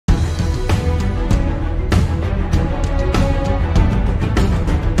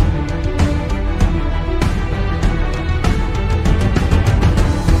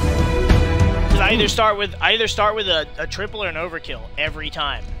start with a triple or an overkill every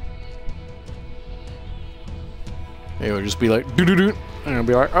time. It would just be like doo doo doo, and it'll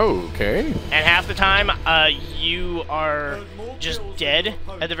be like, oh, okay. And half the time, you are just dead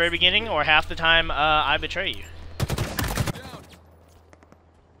at the very beginning, or half the time, I betray you.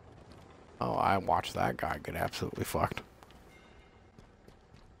 Oh, I watched that guy get absolutely fucked.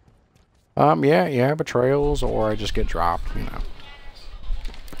 Yeah, betrayals, or I just get dropped, you know.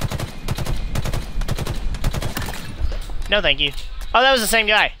 No, thank you. Oh, that was the same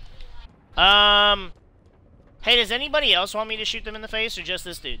guy. Hey, does anybody else want me to shoot them in the face, or just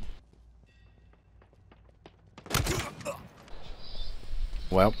this dude?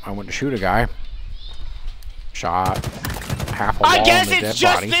 Well, I went to shoot a guy. Shot half a wall I guess in a it's dead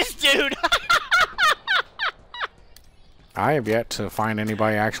just body. this dude! I have yet to find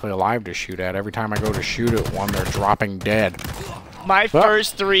anybody actually alive to shoot at. Every time I go to shoot at one, they're dropping dead. My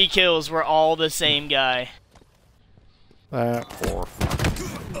first 3 kills were all the same guy. That poor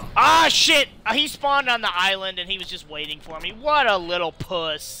fuck. Ah, shit! He spawned on the island and he was just waiting for me. What a little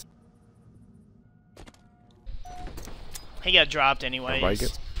puss. He got dropped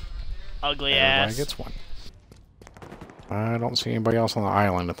anyways. Ugly ass. Everybody gets one. I don't see anybody else on the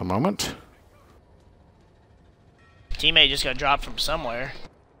island at the moment. Teammate just got dropped from somewhere.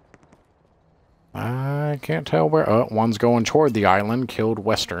 I can't tell where. Oh, one's going toward the island. Killed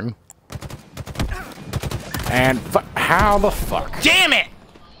Western. And how the fuck? Damn it!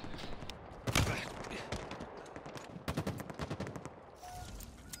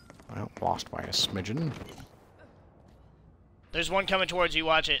 Well, lost by a smidgen. There's one coming towards you,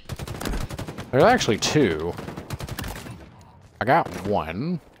 watch it. There's actually 2. I got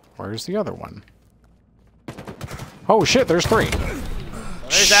 1. Where's the other one? Oh shit, there's 3. Well,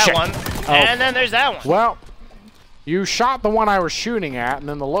 there's that one. Oh. And then there's that one. Well, you shot the one I was shooting at, and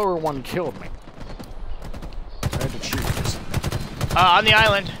then the lower one killed me. I had to choose. On the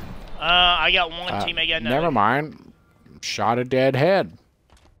island. I got one teammate got another. Never mind. Shot a dead head.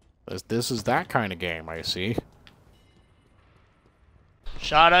 This is that kind of game, I see.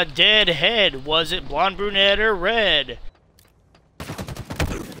 Shot a dead head. Was it blonde, brunette, or red?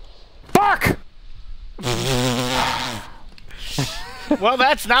 Fuck! Well,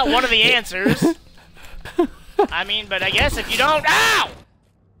 that's not one of the answers. I mean, but I guess if you don't... Ow!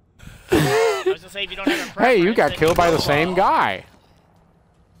 I was gonna say, if you don't have a preference... Hey, you got killed by the go same guy.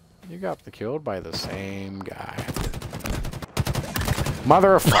 You got killed by the same guy.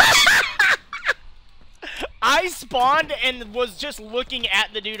 Mother of fuck. I spawned and was just looking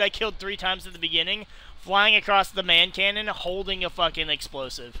at the dude I killed 3 times at the beginning, flying across the man cannon, holding a fucking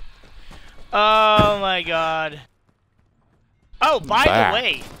explosive. Oh my god. Oh,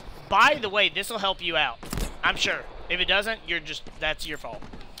 by the way, this will help you out. I'm sure. If it doesn't, that's your fault.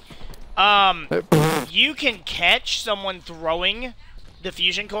 You can catch someone throwing the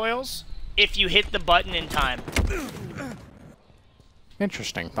fusion coils if you hit the button in time.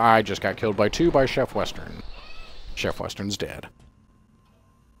 Interesting. I just got killed by 2 by Chef Western. Chef Western's dead.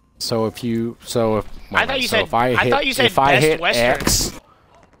 So if you, well, I thought you so said. if I thought you said if I best hit Western.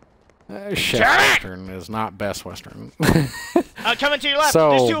 X, Chef Western is not best Western. Coming to your left. So,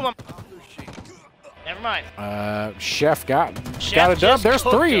 There's 2 of them. Never mind. Chef got a dub. just There's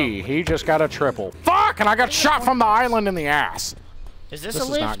cooked 3. him. He just got a triple. Fuck! And I got shot from the island in the ass. Is this This a is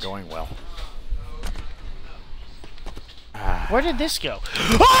lift? not going well. Where did this go?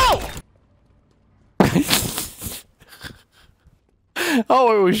 Oh!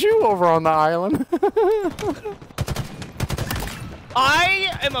 Oh, it was you over on the island.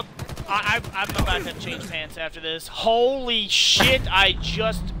 I'm about to change pants after this. Holy shit! I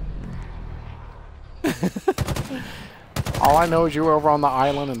just. All I know is you were over on the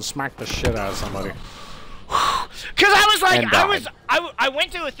island and smacked the shit out of somebody. Cause I was like, And I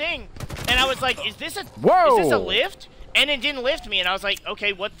went to a thing, and I was like, is this a Whoa! lift? And it didn't lift me, and I was like,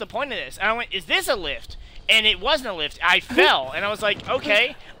 okay, what's the point of this? And I went, is this a lift? And it wasn't a lift. I fell, and I was like,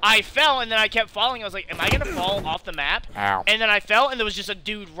 okay. I fell, and then I kept falling. I was like, am I gonna fall off the map? Ow. And then I fell, and there was just a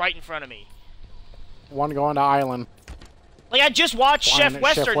dude right in front of me. One going to island. Like I just watched Chef Chef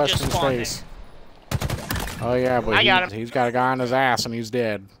Western just Western's spawn face. Oh yeah, but I got him. he's got a guy on his ass and he's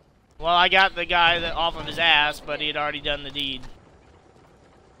dead. Well, I got the guy off of his ass, but he had already done the deed.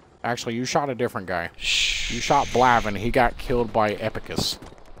 Actually, you shot a different guy. You shot Blavin. He got killed by Epicus.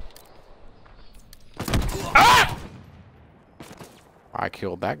 Ah! I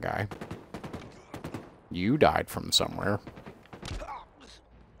killed that guy. You died from somewhere.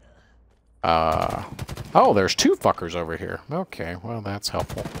 Oh, there's 2 fuckers over here. Okay, well, that's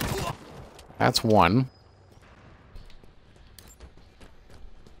helpful. That's 1.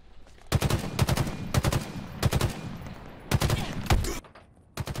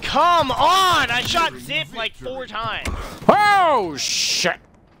 come on! I shot Zip like 4 times. Oh, shit!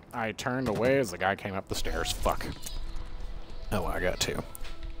 I turned away as the guy came up the stairs. Fuck. Oh, I got 2.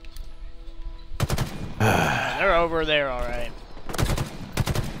 They're over there, alright.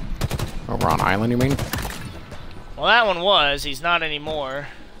 Over on island, you mean? Well, that one was. He's not anymore.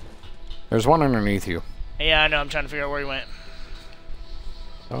 There's one underneath you. Yeah, I know. I'm trying to figure out where he went.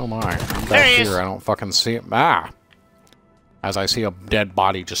 Oh my. I'm There back he here. is. I don't fucking see it. Ah! As I see a dead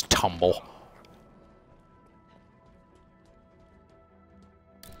body just tumble.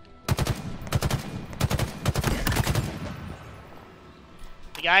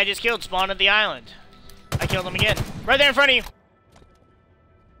 The guy I just killed spawned at the island. I killed him again. Right there in front of you.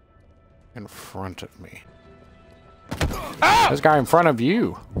 In front of me. Oh! This guy in front of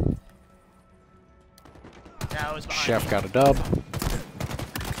you. No, it was behind Chef me. got a dub.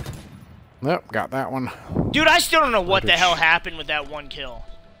 Nope, got that one. Dude, I still don't know what the hell happened with that 1 kill.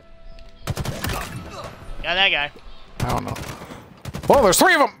 Got that guy. I don't know. Oh, there's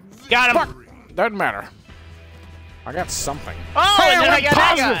 3 of them! Got him. Fuck! Doesn't matter. I got something. Oh, Hey, and then I went got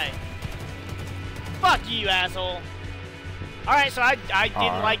positive. that guy. Fuck you, asshole. Alright, so I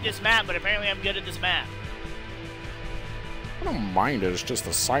didn't like this map, but apparently I'm good at this map. I don't mind it, it's just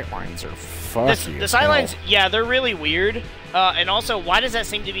the sightlines are fucky. The as hell. sightlines, yeah, they're really weird. And also, why does that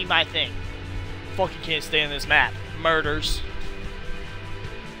seem to be my thing? Fucking can't stand this map. Murders.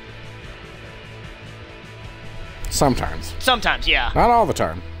 Sometimes. Sometimes, yeah. Not all the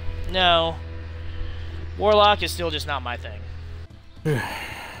time. No. Warlock is still just not my thing.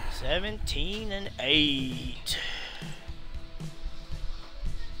 17 and 8.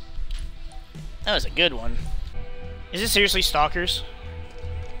 That was a good one. Is this seriously Stalkers?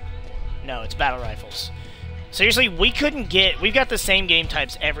 No, it's battle rifles. Seriously, we couldn't get... We've got the same game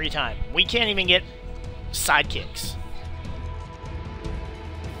types every time. We can't even get sidekicks.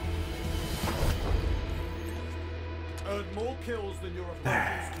 Earned more kills than your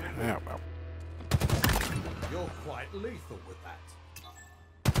opponents did. Yeah, well. You're quite lethal with that.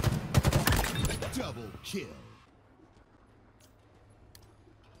 Double kill.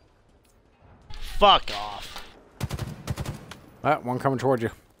 Fuck off. One coming toward you.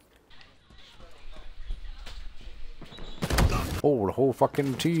 Oh, the whole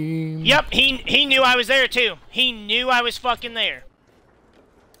fucking team. Yep, he knew I was there too. He knew I was fucking there.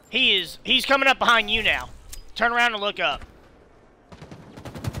 He's coming up behind you now. Turn around and look up.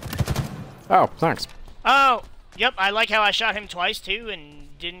 Oh, thanks. Oh, yep, I like how I shot him twice too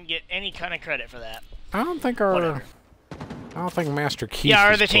and didn't get any kind of credit for that. I don't think our... Whatever. I don't think Master Keith Yeah,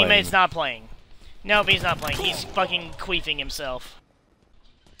 or is the playing. teammate's not playing. Nope, he's not playing. He's fucking queefing himself.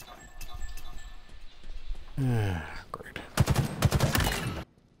 Great.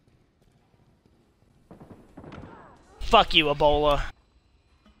 Fuck you, Ebola.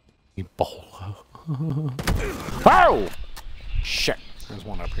 Ebola. Oh! Shit. There's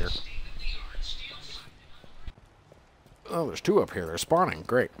one up here. Oh, there's 2 up here. They're spawning.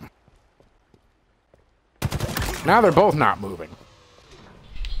 Great. Now they're both not moving.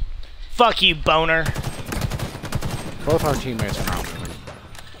 Fuck you, boner. Both our teammates are not moving.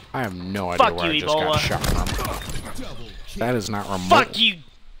 I have no idea Fuck where you, I just got Ebola. shot from. That is not remote. Fuck you,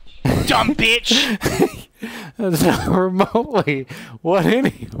 dumb bitch. That's not remotely what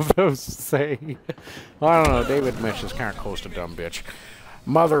any of those say. Well, I don't know. David Mitch is kind of close to dumb bitch.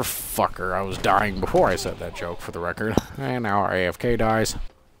 Motherfucker. I was dying before I said that joke, for the record. And now our AFK dies.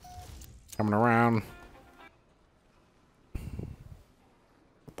 Coming around.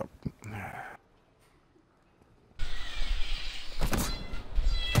 What the...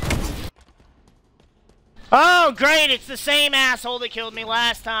 Oh, great, it's the same asshole that killed me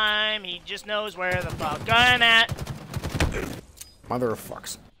last time. He just knows where the fuck I'm at. Mother of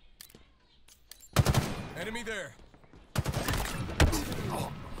fucks. Enemy there.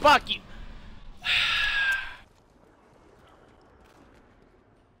 Fuck you.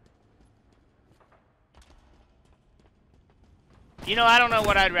 You know, I don't know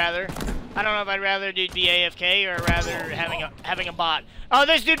what I'd rather. I don't know if I'd rather dude be AFK or rather having a bot. Oh,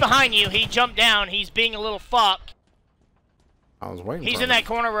 there's dude behind you. He jumped down. He's being a little fuck. I was waiting He's for in that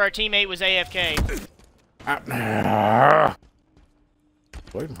corner where our teammate was AFK.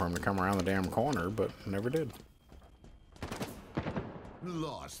 Waiting for him to come around the damn corner, but never did.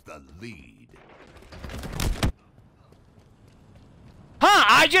 Lost the lead. Huh,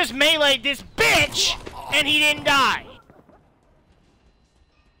 I just meleeed this bitch and he didn't die.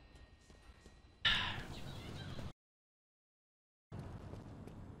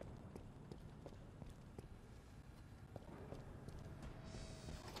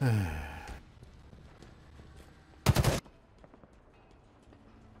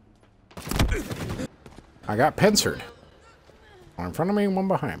 I got pincered. One in front of me, one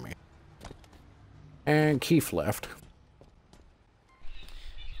behind me. And Keith left.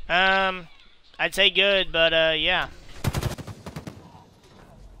 I'd say good, but, yeah.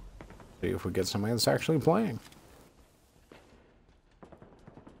 See if we get somebody that's actually playing.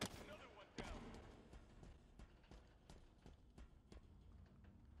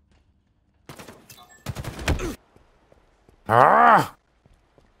 Ah!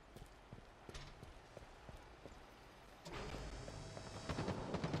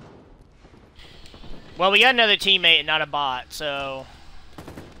 Well, we got another teammate and not a bot, so...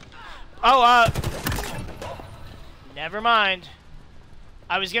 Oh, never mind.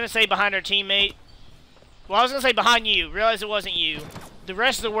 I was gonna say behind our teammate. Well, I was gonna say behind you. Realized it wasn't you. The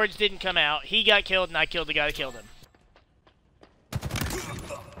rest of the words didn't come out. He got killed and I killed the guy that killed him.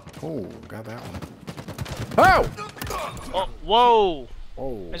 Oh, got that one. Oh! Oh, whoa!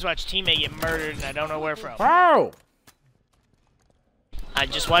 Oh. I just watched a teammate get murdered and I don't know where from. Oh! I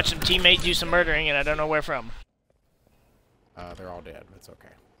just watched some teammate do some murdering and I don't know where from. They're all dead. It's okay.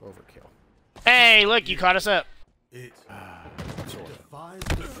 Overkill. Hey, look, you caught us up. It defies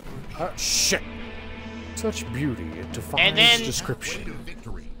Shit. Such beauty, it defies And then- description.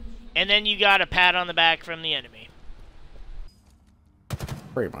 victory. And then you got a pat on the back from the enemy.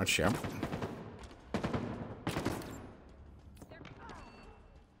 Pretty much, yeah.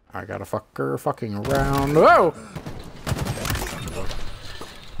 I got a fucker fucking around. Whoa!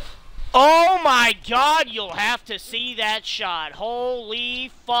 Oh my god, you'll have to see that shot. Holy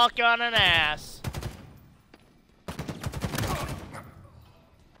fuck on an ass.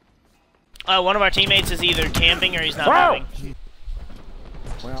 One of our teammates is either camping or he's not Whoa! moving.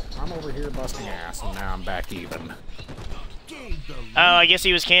 Well, I'm over here busting ass, and now I'm back even. Oh, I guess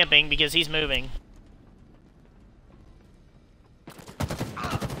he was camping because he's moving.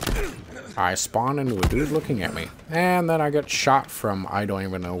 I spawn into a dude looking at me, and then I get shot from I don't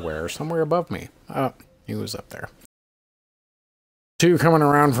even know where, somewhere above me. Oh, he was up there. Two coming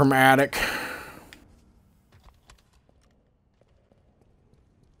around from attic.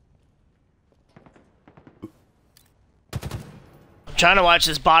 I'm trying to watch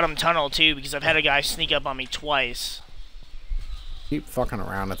this bottom tunnel too because I've had a guy sneak up on me twice. Keep fucking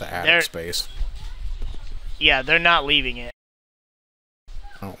around at the attic They're- space. Yeah, they're not leaving it.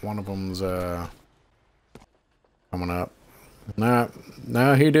 Oh, one of them's coming up.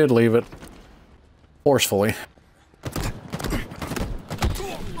 No, he did leave it. Forcefully.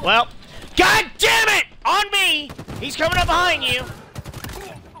 Well, god damn it! On me! He's coming up behind you!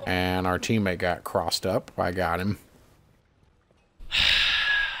 And our teammate got crossed up. I got him.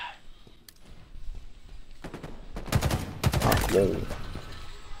 Oh, whoa.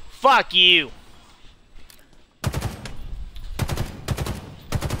 Fuck you!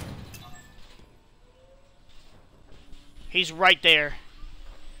 He's right there.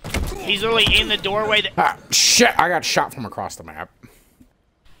 He's literally in the doorway that... Ah, shit! I got shot from across the map.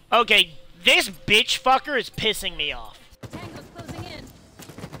 Okay, this bitch fucker is pissing me off. Tango's closing in.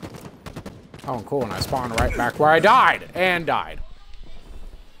 Oh, cool, and I spawned right back where I died. And died.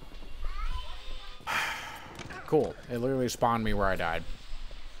 Cool. It literally spawned me where I died.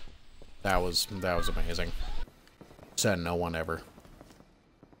 That was amazing. Said no one ever.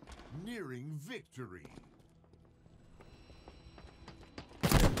 Nearing victory.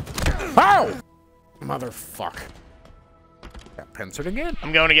 Oh! Motherfuck. Got pincered again.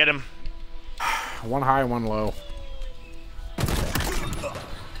 I'm going to get him. One high, one low.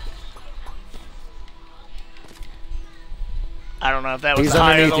 I don't know if that was He's the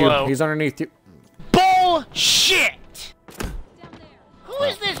high or underneath the you. low. He's underneath you. Bullshit! Down there. Who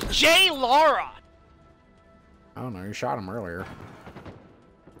is this J. Laura? I don't know. You shot him earlier.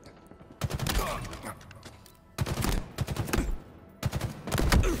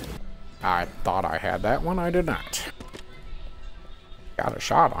 I thought I had that one. I did not. Got a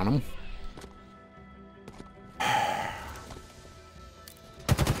shot on him.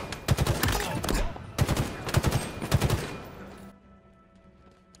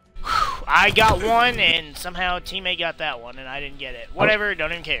 I got one, and somehow a teammate got that one, and I didn't get it. Whatever,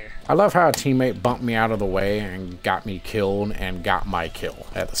 don't even care. I love how a teammate bumped me out of the way and got me killed and got my kill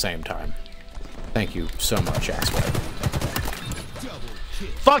at the same time. Thank you so much, Axway.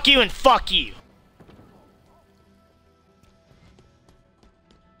 Fuck you and fuck you.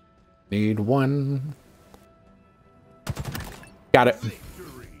 Need one. Got it.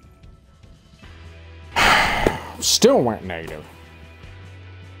 Still went negative.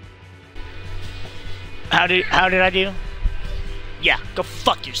 How did I do? Yeah, go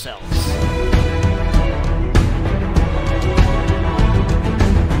fuck yourselves.